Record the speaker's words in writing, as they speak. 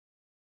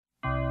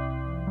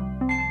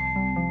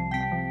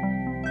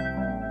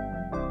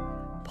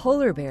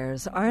Polar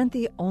bears aren't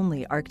the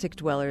only Arctic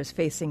dwellers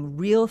facing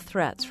real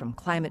threats from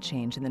climate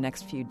change in the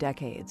next few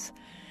decades.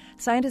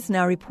 Scientists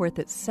now report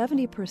that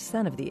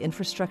 70% of the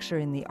infrastructure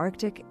in the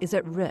Arctic is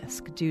at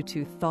risk due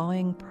to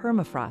thawing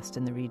permafrost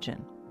in the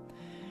region.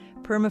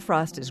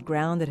 Permafrost is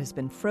ground that has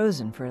been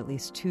frozen for at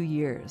least 2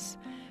 years.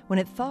 When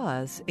it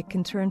thaws, it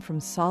can turn from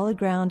solid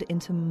ground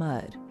into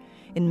mud.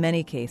 In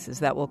many cases,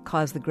 that will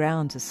cause the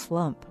ground to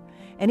slump.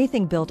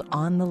 Anything built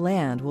on the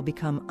land will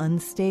become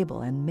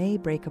unstable and may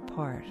break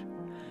apart.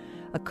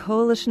 A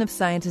coalition of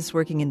scientists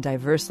working in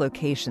diverse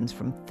locations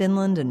from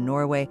Finland and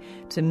Norway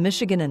to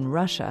Michigan and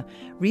Russia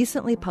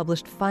recently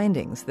published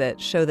findings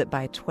that show that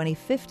by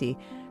 2050,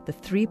 the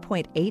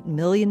 3.8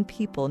 million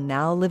people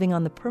now living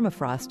on the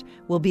permafrost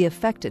will be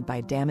affected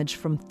by damage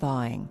from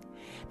thawing.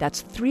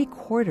 That's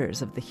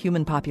 3/4 of the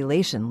human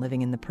population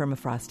living in the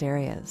permafrost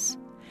areas.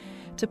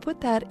 To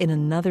put that in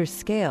another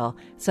scale,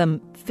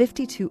 some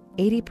 50 to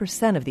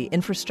 80% of the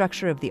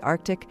infrastructure of the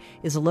Arctic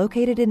is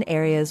located in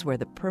areas where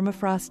the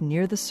permafrost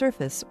near the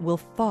surface will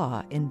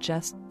thaw in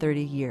just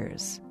 30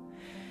 years.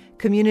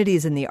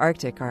 Communities in the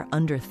Arctic are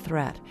under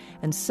threat,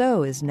 and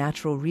so is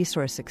natural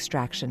resource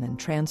extraction and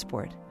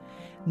transport.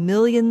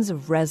 Millions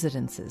of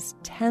residences,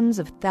 tens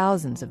of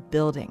thousands of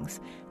buildings,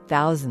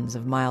 thousands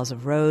of miles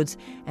of roads,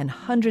 and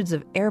hundreds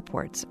of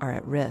airports are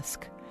at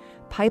risk.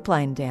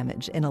 Pipeline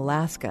damage in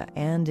Alaska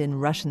and in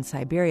Russian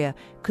Siberia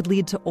could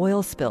lead to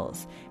oil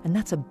spills, and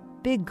that's a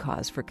big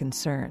cause for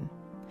concern.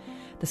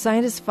 The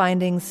scientists'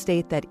 findings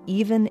state that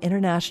even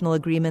international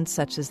agreements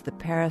such as the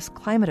Paris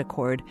Climate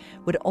Accord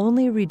would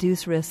only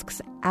reduce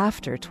risks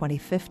after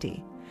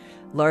 2050.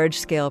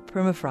 Large-scale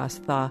permafrost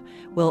thaw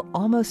will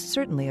almost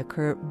certainly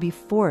occur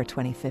before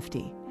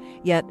 2050,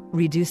 yet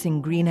reducing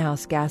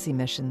greenhouse gas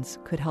emissions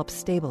could help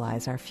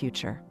stabilize our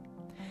future.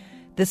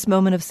 This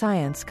moment of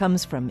science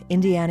comes from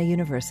Indiana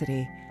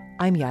University.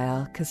 I'm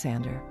Yael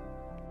Cassander.